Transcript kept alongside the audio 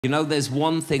You know, there's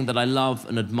one thing that I love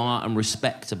and admire and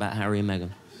respect about Harry and Meghan.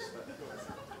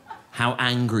 How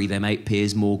angry they make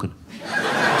Piers Morgan.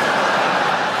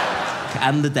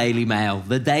 And the Daily Mail.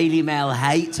 The Daily Mail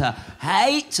hate her.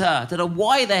 Hate her. Don't know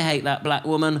why they hate that black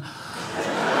woman.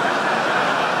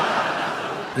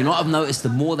 You know what I've noticed? The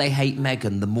more they hate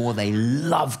Meghan, the more they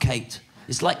love Kate.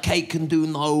 It's like Kate can do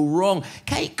no wrong.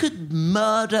 Kate could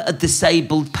murder a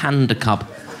disabled panda cub.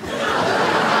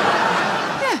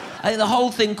 The whole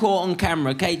thing caught on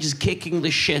camera. Kate just kicking the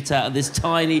shit out of this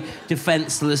tiny,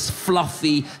 defenseless,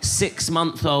 fluffy,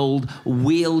 6-month-old,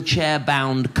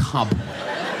 wheelchair-bound cub.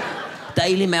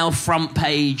 Daily Mail front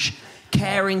page,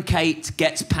 caring Kate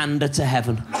gets panda to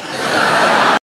heaven.